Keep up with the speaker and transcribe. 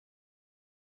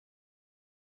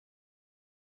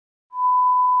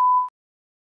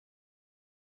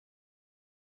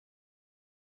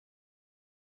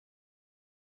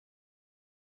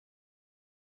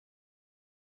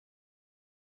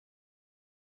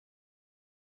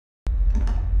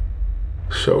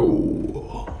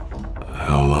So,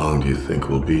 how long do you think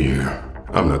we'll be here?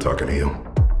 I'm not talking to you.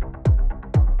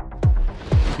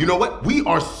 You know what? We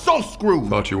are so screwed.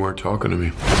 Thought you weren't talking to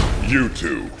me. You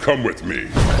two, come with me.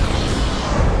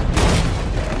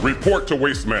 Report to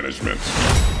Waste Management.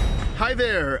 Hi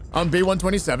there, I'm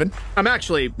B-127. I'm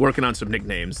actually working on some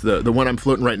nicknames. The one I'm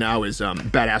floating right now is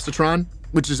Badassatron,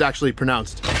 which is actually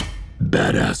pronounced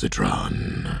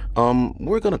Badassatron.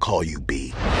 We're gonna call you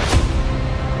B.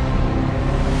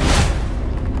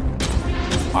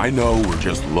 I know we're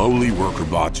just lowly worker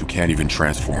bots who can't even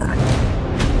transform.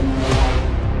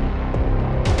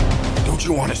 Don't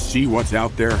you want to see what's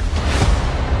out there?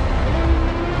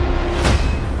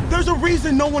 There's a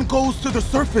reason no one goes to the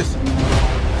surface.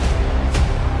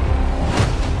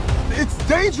 It's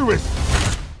dangerous.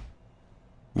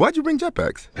 Why'd you bring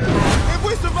jetpacks? If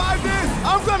we survive this,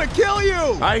 I'm gonna kill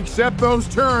you. I accept those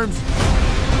terms.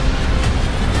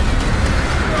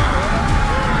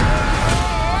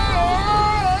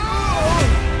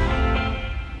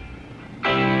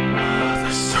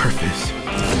 The surface.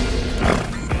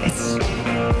 It's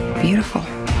beautiful.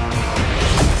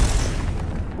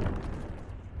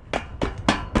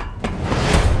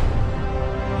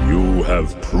 You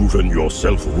have proven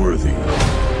yourself worthy.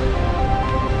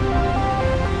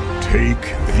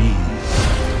 Take these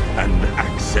and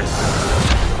access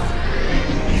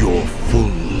your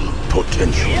full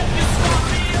potential.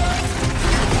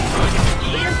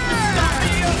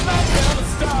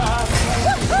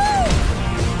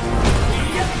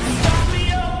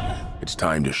 It's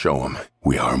time to show them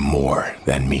we are more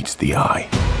than meets the eye.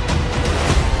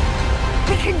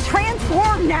 We can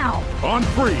transform now! On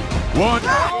 3, 1.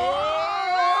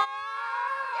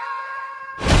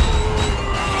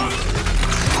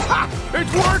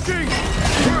 It's working!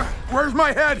 Where's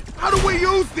my head? How do we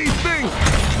use these things?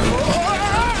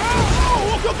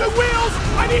 Oh, look at wheels!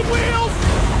 I need wheels!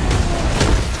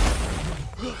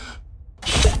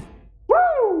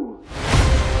 Woo!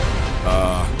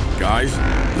 Guys,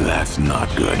 that's not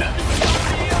good.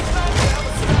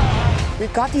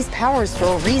 We've got these powers for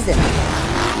a reason.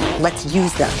 Let's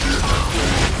use them.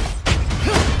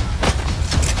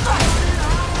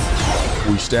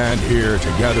 We stand here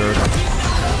together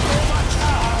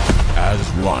as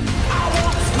one.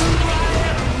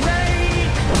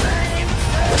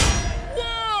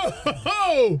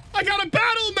 Whoa! I got a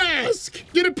battle mask!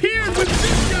 It appeared with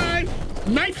this guy.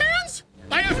 Knife hands?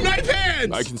 I have knife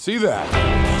hands! I can see that.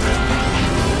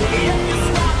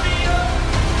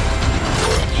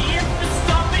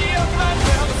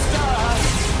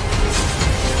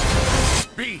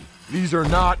 B, these are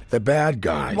not the bad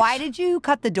guys. Why did you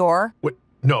cut the door? What?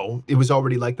 No, it was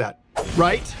already like that.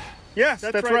 Right? Yes,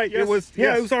 that's right. Yes.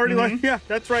 It was already like, yeah,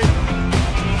 that's right.